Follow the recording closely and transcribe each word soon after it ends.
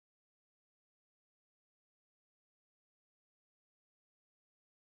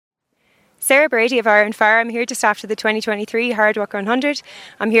Sarah Brady of Iron Fire. I'm here just after the 2023 Hardrock 100.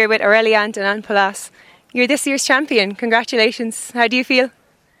 I'm here with Aurélien Dunand-Pallaz. You're this year's champion. Congratulations. How do you feel?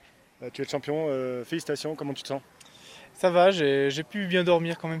 Tu es le champion, félicitations, comment tu te sens? Ça va, j'ai pu bien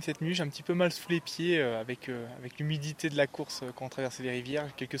dormir quand même cette nuit. J'ai un petit peu mal sous les pieds avec l'humidité de la course quand on traversait les rivières.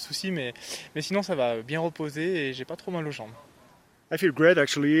 Quelques soucis, mais sinon ça va, bien reposé et j'ai pas trop mal aux jambes. I feel great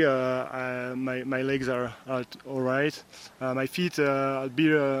actually. My legs are all right. My feet are a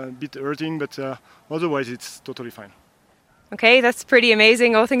bit hurting, but otherwise it's totally fine. Okay, that's pretty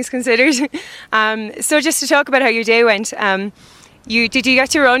amazing, all things considered. So just to talk about how your day went, did you get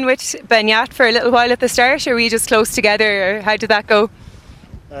to run with Benyat for a little while at the start, or were you just close together, or how did that go?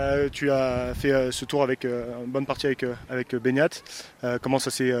 Tu as fait ce tour avec une bonne partie avec Benyat. Comment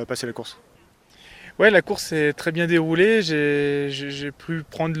ça s'est passé la course? Ouais, la course s'est très bien déroulée. J'ai pu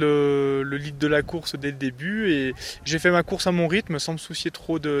prendre le lead de la course dès le début et j'ai fait ma course à mon rythme sans me soucier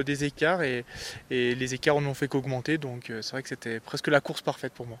trop des écarts et les écarts n'ont fait qu'augmenter, donc c'est vrai que c'était presque la course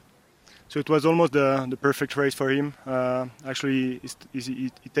parfaite pour moi. So it was almost the perfect race for him. Actually,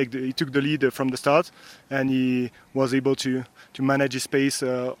 he took the lead from the start, and he was able to manage his pace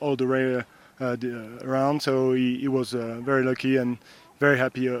all the way around. So he was very lucky and very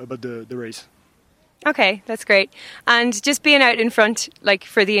happy about the race. Okay, that's great. And just being out in front, like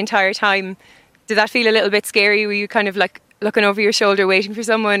for the entire time, did that feel a little bit scary? Were you kind of like looking over your shoulder waiting for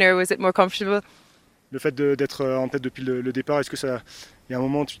someone, or was it more comfortable? Le fait d'être en tête depuis le départ, est-ce que il y a un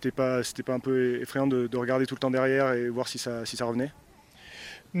moment, c'était pas un peu effrayant de regarder tout le temps derrière et voir si ça revenait?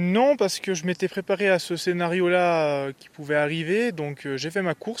 Non, parce que je m'étais préparé à ce scénario-là qui pouvait arriver, donc j'ai fait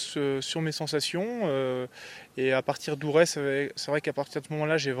ma course sur mes sensations et à partir d'Ouray, c'est vrai qu'à partir de ce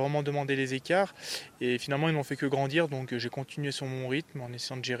moment-là, j'ai vraiment demandé les écarts et finalement ils n'ont fait que grandir, donc j'ai continué sur mon rythme en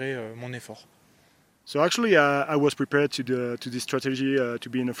essayant de gérer mon effort. So actually, I was prepared to this strategy to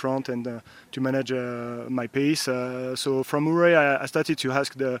be in the front and to manage my pace. So from Uray, I started to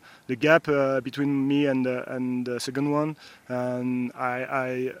ask the gap between me and the second one, and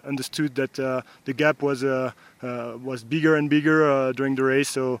I understood that the gap was bigger and bigger during the race.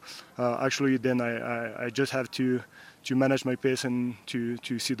 So actually, then I just have to manage my pace and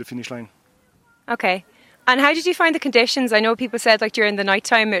to see the finish line. Okay. And how did you find the conditions? I know people said like during the night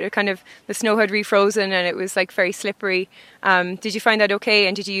time the snow had refrozen and it was like very slippery. Did you find that okay?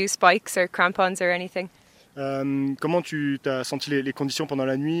 And did you use spikes or crampons or anything? Comment tu as senti les conditions pendant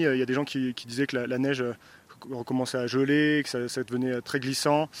la nuit? Il y a des gens qui disaient que la neige recommençait à geler, que ça devenait très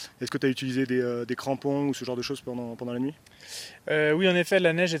glissant. Est-ce que tu as utilisé des crampons ou ce genre de choses pendant la nuit? Oui, en effet,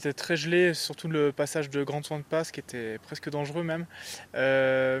 la neige était très gelée, surtout le passage de Grande Soin de Passe qui était presque dangereux même.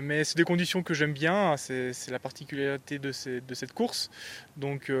 Mais c'est des conditions que j'aime bien, c'est la particularité de cette course.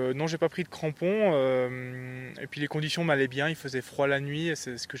 Donc non, j'ai pas pris de crampons. Et puis les conditions m'allaient bien, il faisait froid la nuit,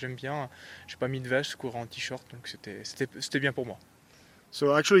 c'est ce que j'aime bien. J'ai pas mis de veste, je courais en t-shirt, donc c'était bien pour moi.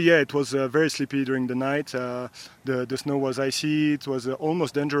 So actually, yeah, it was very sleepy during the night. The snow was icy. It was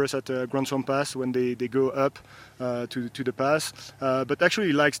almost dangerous at Grand Swamp Pass when they go up to the pass. But actually,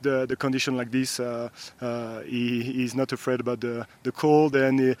 he likes the condition like this. He's not afraid about the cold,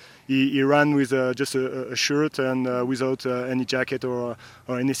 and he ran with just a shirt and without any jacket or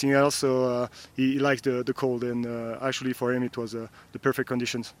anything else. So he likes the cold, and actually for him, it was the perfect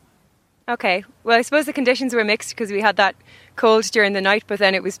conditions. Okay, well I suppose the conditions were mixed because we had that cold during the night, but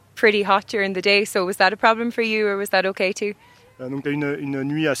then it was pretty hot during the day, so was that a problem for you or was that okay too? Donc tu as une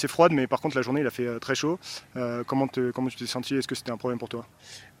nuit assez froide, mais par contre la journée il a fait très chaud. Comment tu t'es senti? Est-ce que c'était un problème pour toi?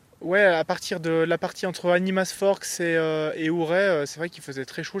 Ouais, à partir de la partie entre Animas Forks et Ouray, c'est vrai qu'il faisait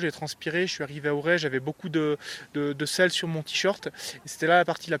très chaud, j'ai transpiré, je suis arrivé à Ouray, j'avais beaucoup de sel sur mon t-shirt. Et c'était là la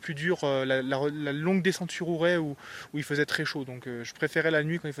partie la plus dure, la longue descente sur Ouray où il faisait très chaud, donc je préférais la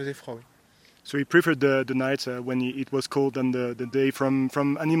nuit quand il faisait froid. Oui. So he preferred the night when it was cold than the day. From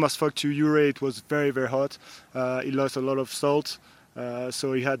Animas Fork to Uray, it was very hot. He lost a lot of salt,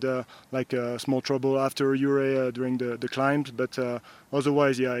 so he had like small trouble after Uray during the climb. But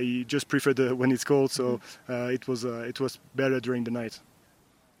otherwise, yeah, he just preferred when it's cold. So it was better during the night.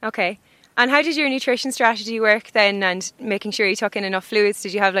 Okay. And how did your nutrition strategy work then, and making sure you took in enough fluids?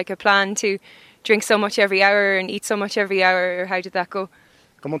 Did you have like a plan to drink so much every hour and eat so much every hour, or how did that go?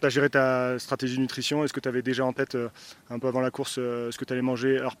 Comment tu as géré ta stratégie de nutrition? Est-ce que tu avais déjà en tête, un peu avant la course, ce que tu allais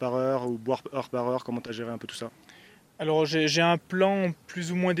manger heure par heure ou boire heure par heure? Comment tu as géré un peu tout ça? Alors j'ai un plan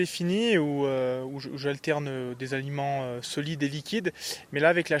plus ou moins défini où j'alterne des aliments solides et liquides. Mais là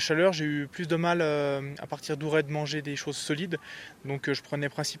avec la chaleur j'ai eu plus de mal à partir d'Ouray de manger des choses solides. Donc je prenais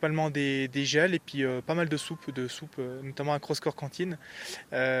principalement des gels et puis pas mal de soupes notamment à Crosscore Cantine,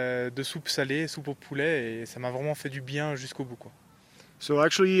 de soupes salées, soupes au poulet, et ça m'a vraiment fait du bien jusqu'au bout, quoi. So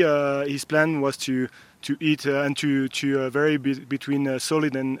actually, his plan was to eat and to vary between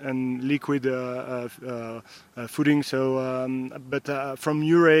solid and liquid fooding. So, but from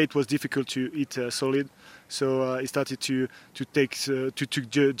Ure it was difficult to eat solid. So he started to take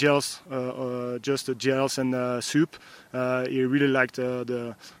gels, just gels and soup. He really liked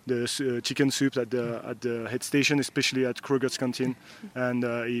the chicken soup at the head station, especially at Kruger's canteen, and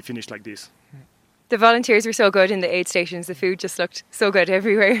he finished like this. The volunteers were so good in the aid stations. The food just looked so good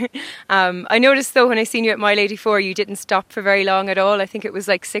everywhere. I noticed though when I seen you at Mile 84, you didn't stop for very long at all. I think it was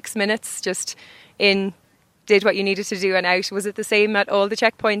like 6 minutes just in, did what you needed to do and out. Was it the same at all the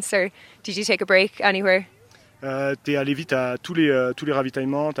checkpoints or did you take a break anywhere? T'es allé vite à tous les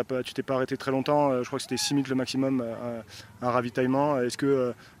ravitaillements, tu t'es pas arrêté très longtemps, je crois que c'était 6 minutes le maximum un ravitaillement. Est-ce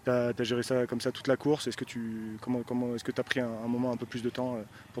que t'as géré ça comme ça toute la course? Est-ce que est-ce que t'as pris un moment un peu plus de temps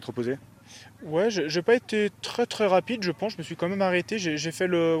pour te reposer? Ouais, j'ai pas été très rapide, je pense. Je me suis quand même arrêté. J'ai fait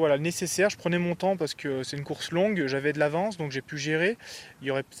le nécessaire. Je prenais mon temps parce que c'est une course longue. J'avais de l'avance, donc j'ai pu gérer.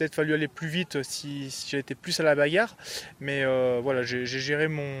 Il aurait peut-être fallu aller plus vite si j'avais été plus à la bagarre. Mais voilà, j'ai géré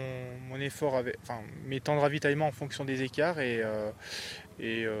mon effort mes temps de ravitaillement en fonction des écarts. Et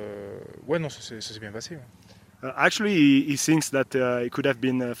ouais, non, ça s'est bien passé. Ouais. Actually, he thinks that it could have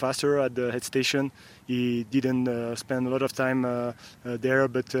been faster at the head station. He didn't spend a lot of time there,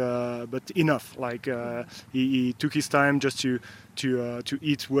 but enough. Like he took his time just to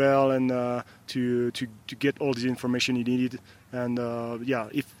eat well and to get all the information he needed. And yeah,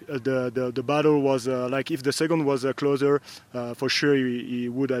 if the battle was if the second was closer, for sure he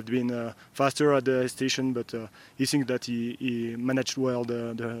would have been faster at the station. But he thinks that he managed well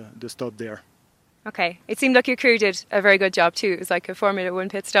the stop there. Okay, it seemed like your crew did a very good job too. It was like a Formula One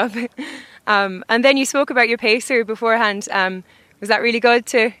pit stop. And then you spoke about your pacer beforehand. Was that really good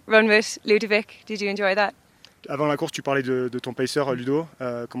to run with Ludovic? Did you enjoy that? Avant la course, tu parlais de ton pacer, Ludo.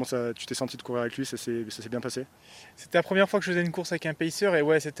 Comment tu t'es senti de courir avec lui? Ça s'est bien passé? C'était la première fois que je faisais une course avec un pacer et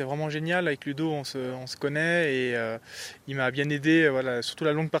ouais, c'était vraiment génial. Avec Ludo, on se connaît et il m'a bien aidé. Voilà, surtout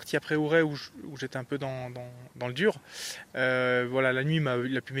la longue partie après Auray où j'étais un peu dans le dur. Voilà, la nuit,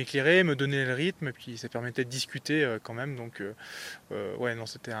 il a pu m'éclairer, me donner le rythme et puis ça permettait de discuter quand même. Donc ouais, non,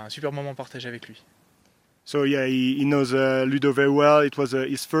 c'était un super moment partagé avec lui. So yeah, he knows Ludo very well. It was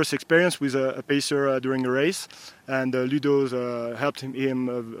his first experience with a pacer during a race, and Ludo helped him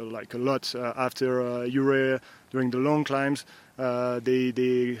like a lot after Ure during the long climbs.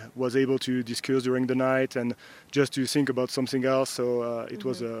 They was able to discuss during the night and just to think about something else. So it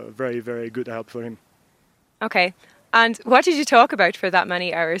was a very, very good help for him. Okay, and what did you talk about for that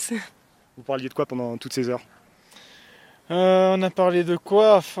many hours? Vous parliez de quoi pendant toutes ces heures? On a parlé de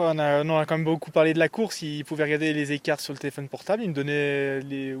quoi? Enfin, on a quand même beaucoup parlé de la course. Il pouvait regarder les écarts sur le téléphone portable. Il me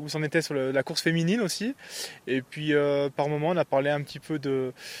donnait où c'en était sur la course féminine aussi. Et puis par moment, on a parlé un petit peu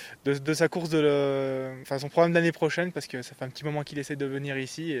de sa course, son programme de l'année prochaine, parce que ça fait un petit moment qu'il essaie de venir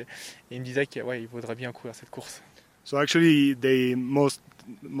ici. Et il me disait qu'il voudrait bien courir cette course. So actually, they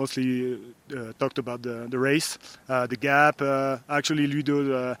mostly talked about the race, the gap. Actually,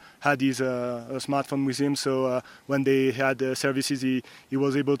 Ludo had his smartphone with him, so when they had services, he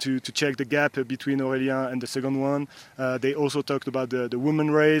was able to check the gap between Aurélien and the second one. They also talked about the women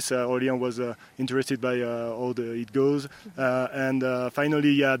race. Aurélien was interested by how it goes. And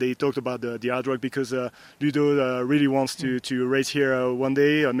finally, yeah, they talked about the Hardrock because Ludo really wants to race here one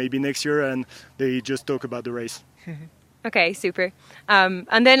day, or maybe next year, and they just talk about the race. Okay, super.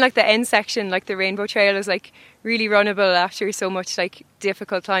 And then like the end section, like the Rainbow Trail is like really runnable after so much like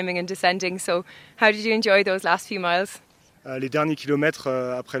difficult climbing and descending. So how did you enjoy those last few miles? Les derniers kilomètres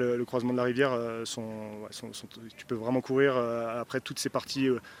après le croisement de la rivière tu peux vraiment courir après toutes ces parties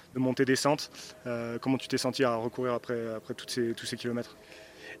de montée-descente. Comment tu t'es senti à recourir après tous ces kilomètres?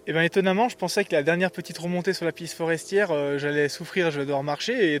 Eh ben, étonnamment, je pensais que la dernière petite remontée sur la piste forestière, j'allais souffrir, je vais devoir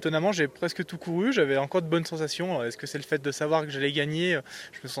marcher. Et étonnamment, j'ai presque tout couru. J'avais encore de bonnes sensations. Est-ce que c'est le fait de savoir que j'allais gagner?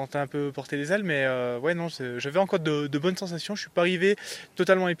 Je me sentais un peu porter les ailes, mais ouais, non, j'avais encore de bonnes sensations. Je suis pas arrivé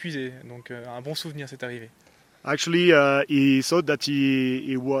totalement épuisé. Donc, un bon souvenir, cette arrivée. Actually, he thought that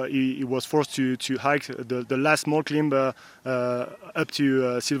he was forced to hike the last small climb up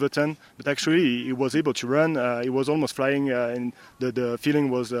to Silverton, but actually he was able to run. He was almost flying, and the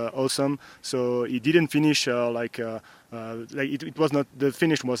feeling was awesome. So he didn't finish it was not, the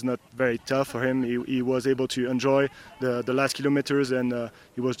finish was not very tough for him. He was able to enjoy the last kilometers, and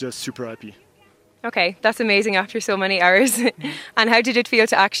he was just super happy. Okay, that's amazing after so many hours. And how did it feel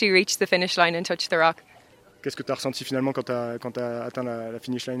to actually reach the finish line and touch the rock? Qu'est-ce que tu as ressenti finalement quand tu as atteint la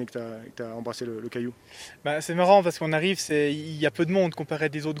finish line et que tu as embrassé le caillou? C'est marrant parce qu'on arrive, il y a peu de monde comparé à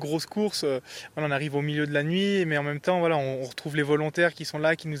des autres grosses courses. Voilà, on arrive au milieu de la nuit, mais en même temps, voilà, on retrouve les volontaires qui sont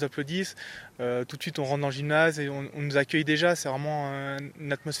là, qui nous applaudissent. Tout de suite, on rentre dans le gymnase et on nous accueille déjà. C'est vraiment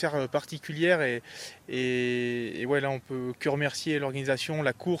une atmosphère particulière et ouais, là, on peut que remercier l'organisation,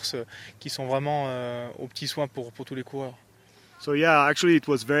 la course, qui sont vraiment aux petits soins pour tous les coureurs. So yeah, actually it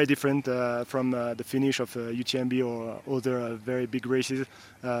was very different from the finish of UTMB or other very big races.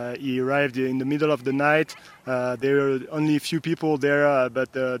 He arrived in the middle of the night. There were only a few people there,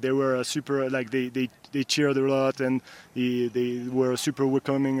 but they were super, like they cheered a lot and they were super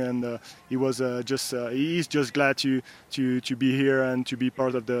welcoming, and he was he's just glad to be here and to be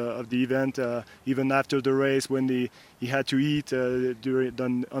part of the event. Even after the race, when he had to eat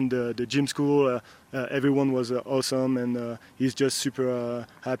on the gym school, everyone was awesome, and he's just super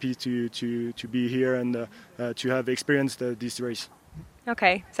happy to be here and to have experienced this race.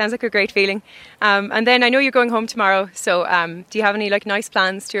 Okay, sounds like a great feeling. And then I know you're going home tomorrow, so do you have any nice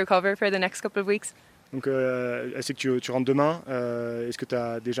plans to recover for the next couple of weeks? Donc, elle sait que tu rentres demain. Est-ce que tu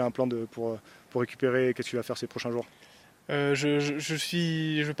as déjà un plan pour récupérer? Qu'est-ce que tu vas faire ces prochains jours?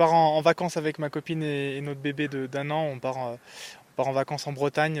 Je pars en vacances avec ma copine et notre bébé d'1 an. On part en vacances en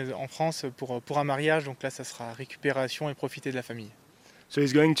Bretagne, en France, pour un mariage. Donc là, ça sera récupération et profiter de la famille. So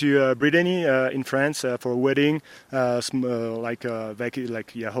he's going to Brittany in France for a wedding,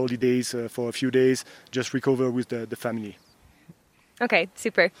 holidays for a few days, just recover with the family. Okay,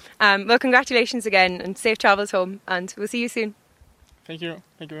 super. Well, congratulations again and safe travels home, and we'll see you soon. Thank you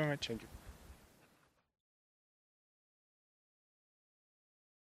very much. Thank you.